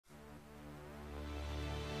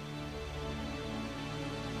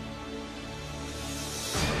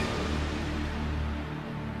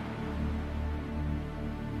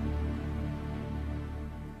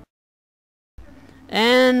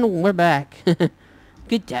And we're back.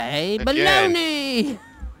 Good day, Again. baloney!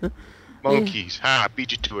 Monkeys. Ha,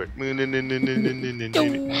 beat you to it.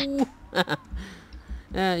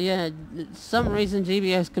 Yeah, some reason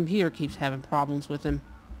GBS computer keeps having problems with him.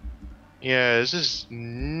 Yeah, this has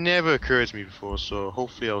never occurred to me before, so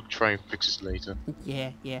hopefully I'll try and fix this later.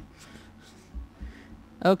 Yeah.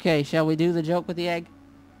 Okay, shall we do the joke with the egg?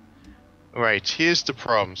 Alright, here's the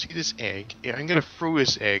problem. See this egg? Yeah, I'm gonna throw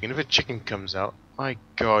this egg, and if a chicken comes out, my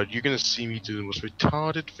god, you're gonna see me do the most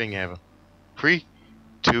retarded thing ever. 3,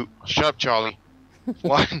 2, shut up, Charlie.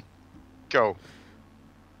 1, go.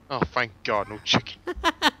 Oh, thank god, no chicken.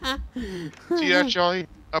 See that, Charlie?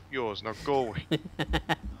 Up yours. Now go away.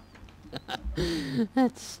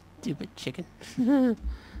 That stupid chicken.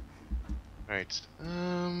 Right.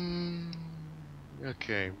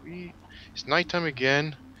 Okay. It's nighttime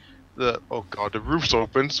again. Oh god, the roof's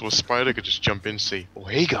open, so a spider could just jump in and see. Oh,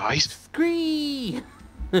 hey guys. Scree!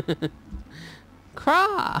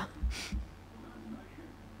 Craw!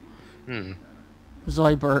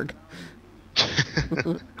 Zoidberg.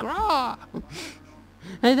 Craw!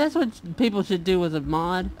 Hey, that's what people should do with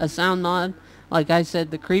a sound mod. Like I said,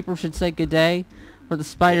 the creeper should say good day. For the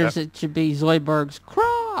spiders, it should be Zoidberg's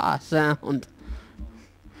craw sound.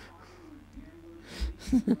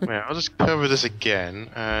 Man, I'll just cover this again,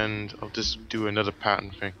 and I'll just do another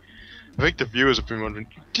pattern thing. I think the viewers have been wondering,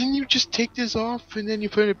 didn't you just take this off and then you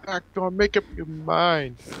put it back on? Make up your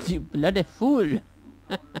mind. You bloody fool.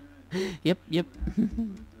 Yep.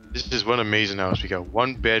 This is one amazing house. We got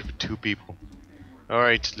one bed for 2 people.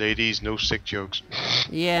 Alright, ladies, no sick jokes.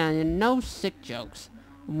 Yeah, and no sick jokes.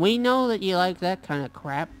 We know that you like that kind of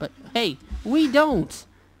crap, but hey, we don't.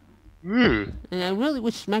 And I really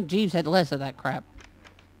wish Smack Jeeves had less of that crap.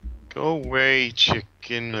 Go away,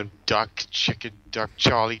 chicken, duck,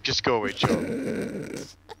 Charlie. Just go away, Charlie.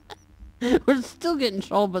 We're still getting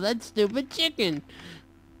trolled by that stupid chicken.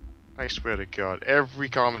 I swear to God, every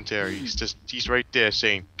commentary, he's right there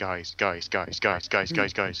saying, guys.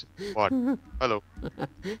 What? Hello.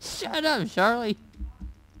 Shut up, Charlie.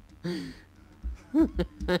 Damn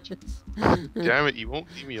it, you won't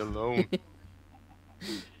leave me alone.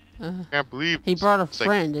 Can't believe he brought a it's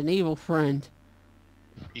friend, an evil friend.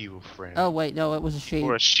 Evil friend. Oh wait, no, it was a sheep.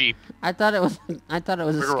 Or a sheep. I thought it was a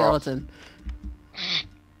skeleton.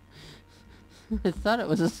 I thought it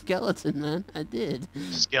was a skeleton, man. I did.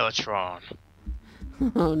 Skeletron.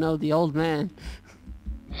 Oh no, the old man.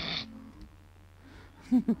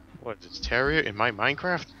 What is this, terrier in my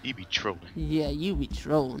Minecraft? You be trolling. Yeah, you be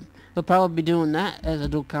trolling. He'll probably be doing that as a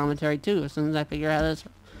dual commentary too, as soon as I figure out how to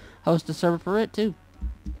host a server for it too.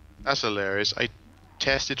 That's hilarious. I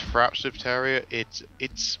tested Fraps with Terrier. It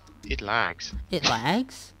lags. It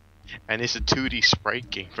lags? And it's a 2D sprite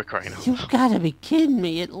game, for crying out loud. You've gotta be kidding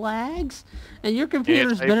me, it lags? And your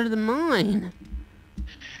computer's better than mine.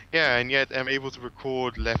 Yeah, and yet I'm able to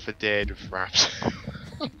record Left 4 Dead with Fraps.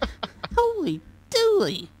 Holy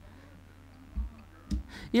dooly!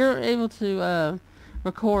 You're able to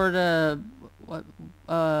record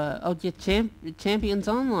Champions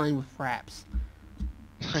Online with Fraps.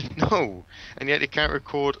 I know, and yet it can't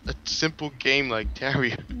record a simple game like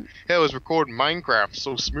Terrier. Hell, it's recording Minecraft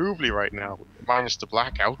so smoothly right now, minus the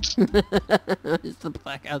blackouts. It's the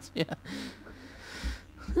blackouts, yeah.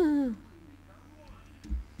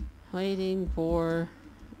 Waiting for...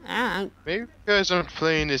 Maybe because I'm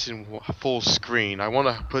playing this in full screen, I want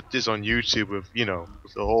to put this on YouTube with,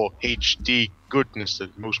 with the whole HD goodness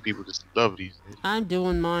that most people just love these days. I'm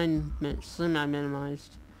doing mine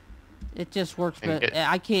semi-minimized. It just works, but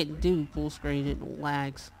I can't do full screen, it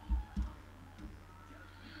lags.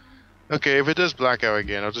 Okay, if it does blackout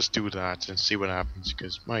again, I'll just do that and see what happens,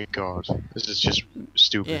 because, my god, this is just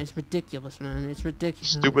stupid. Yeah, it's ridiculous, man, it's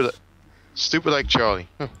ridiculous. Stupid like Charlie.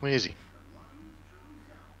 Huh, where is he?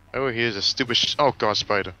 Oh, here's a stupid oh god,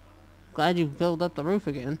 spider. Glad you filled up the roof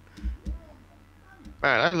again.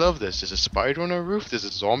 Man, I love this. There's a spider on the roof, there's a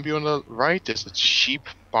zombie on the right, there's a sheep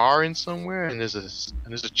bar in somewhere, and there's a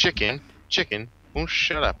chicken. Chicken won't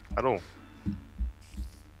shut up at all.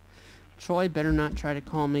 Troy better not try to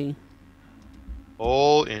call me.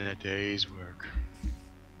 All in a day's work.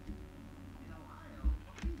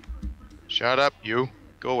 Shut up, you.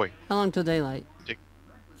 Go away. How long till daylight?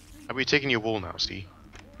 I'll be taking your wool now, see?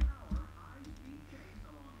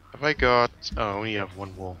 Have I got... Oh, I only have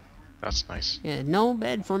 1 wool. That's nice. Yeah, no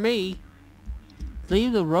bed for me.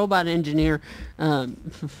 Leave the robot engineer.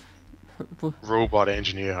 Robot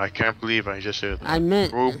engineer. I can't believe I just said that. I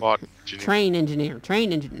meant robot engineer.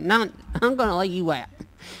 Train engineer. Not. I'm gonna let you out.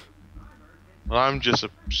 Well, I'm just a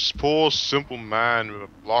poor, simple man with a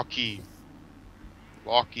blocky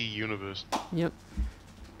universe. Yep.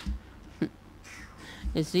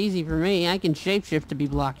 It's easy for me. I can shapeshift to be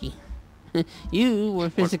blocky. You were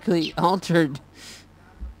What? physically altered.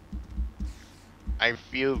 I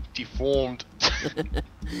feel deformed.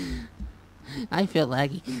 I feel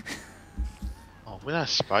laggy. Oh, with that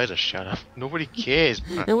spider, shut up. Nobody cares,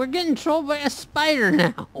 man. And we're getting trolled by a spider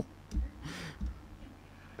now.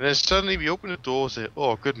 And then suddenly we open the door and say,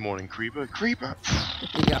 oh, good morning, creeper. Creeper!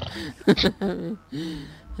 Yeah.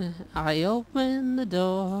 I open the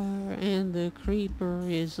door and the creeper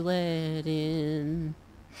is let in.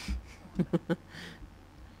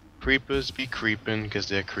 Creepers be creeping because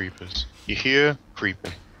they're creepers. You hear?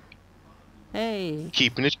 Creeping. Hey,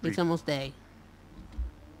 Keeping it it's creeping. almost day.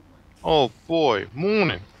 Oh boy,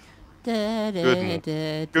 morning. Good morning.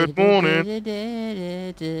 Good morning.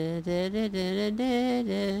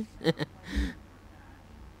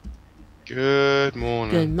 Good morning.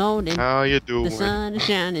 Good morning. How you doing? The sun is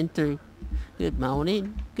shining through. Good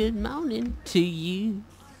morning to you.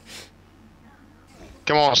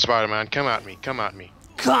 Come on, Spider-Man. Come at me. Come at me.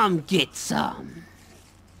 Come get some.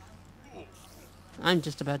 I'm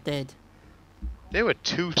just about dead. There were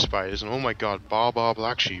 2 spiders, and oh my god, Bar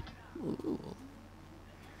Black Sheep. Ooh.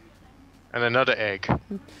 And another egg.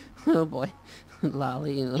 Oh boy.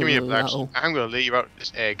 Lolly. Give me a black sheep. I'm gonna lay you out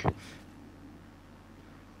this egg.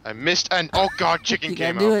 I missed, and oh god, chicken You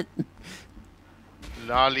came gotta do out. it.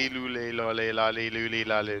 Lolly lule lolly lolly lule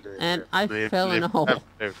lolly. And I fell in a hole.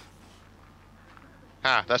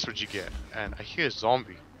 Ah, that's what you get. And I hear a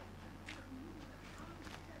zombie.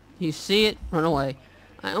 You see it, run away.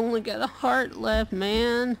 I only got a heart left,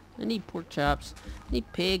 man. I need pork chops. I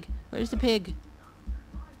need pig. Where's the pig?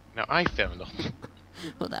 Now I found them.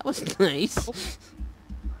 Well, that was nice.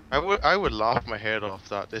 I would laugh my head off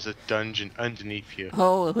that there's a dungeon underneath here.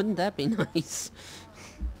 Oh, wouldn't that be nice?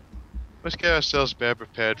 Let's get ourselves better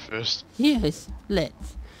prepared first. Yes,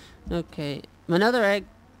 let's. Okay, another egg.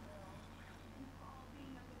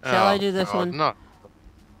 Shall I do this God, one? No.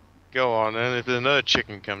 Go on, and if another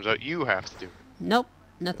chicken comes out, you have to do it. Nope,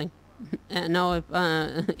 nothing. No, if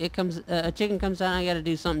it comes, a chicken comes out, I gotta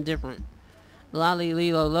do something different. Lolly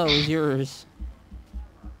Lilo Lo is yours.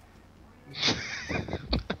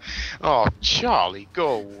 Oh, Charlie,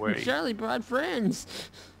 go away. Charlie brought friends.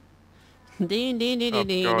 Ding ding ding Oh,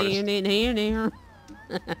 ding God, ding ding ding ding.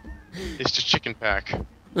 It's the chicken pack.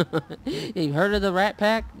 You heard of the Rat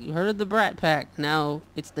Pack? You heard of the Brat Pack? Now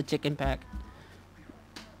it's the Chicken Pack.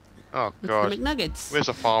 Oh, It's God. the McNuggets. Where's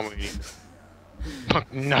the farmer eating?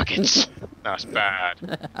 Nuggets. That's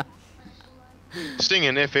bad.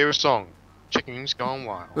 Singing their favorite song, Chicken's Gone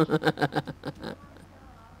Wild.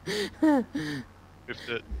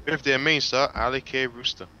 With their main star, Ali K.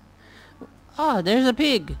 Rooster. Oh, there's a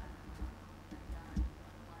pig.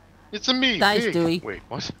 It's a me, Nice, pig. Dewey. Wait,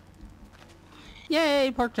 what?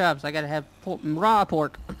 Yay, pork chops. I gotta have raw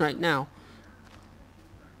pork right now.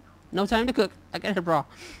 No time to cook. I gotta have raw.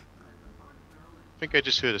 I think I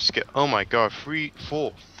just heard a skip. Oh my god,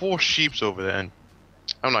 four sheeps over there, and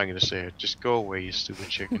I'm not gonna say it. Just go away, you stupid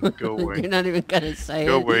chicken. Go away. You're not even gonna say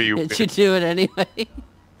Go it. away, you It should do it anyway.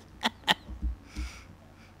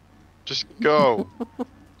 Just go.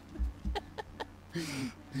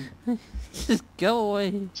 Just go away.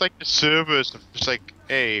 It's like the servers. It's like,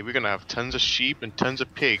 hey, we're gonna have tons of sheep and tons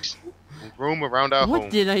of pigs roam around our What home.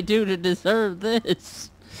 did I do to deserve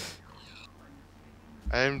this?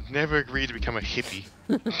 I've never agreed to become a hippie.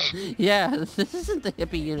 Yeah, this isn't the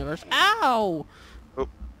hippie universe. Ow!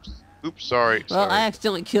 Oops, sorry. Well, sorry. I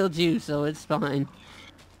accidentally killed you, so it's fine.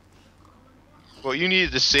 Well, you need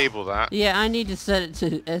to disable that. Yeah, I need to set it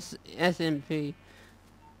to SMP.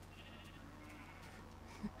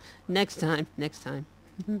 Next time.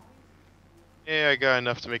 Yeah, I got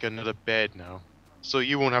enough to make another bed now. So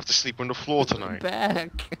you won't have to sleep on the floor tonight.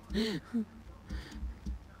 Back.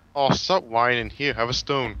 Oh, stop whining. Here, have a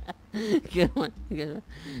stone. Good one.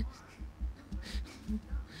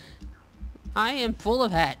 I am full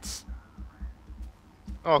of hats.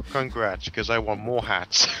 Oh, congrats, because I want more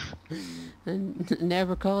hats. And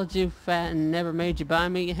never called you fat and never made you buy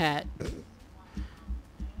me a hat.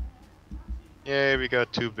 Yeah, we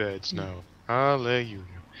got 2 beds now. Hallelujah.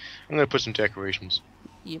 I'm gonna put some decorations.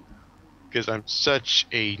 Yep. Because I'm such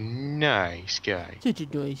a nice guy. Such a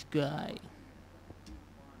nice guy.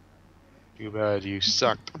 Too bad you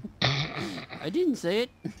sucked. I didn't say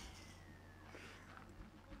it.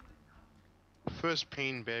 First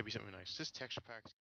pain better be something nice. This texture pack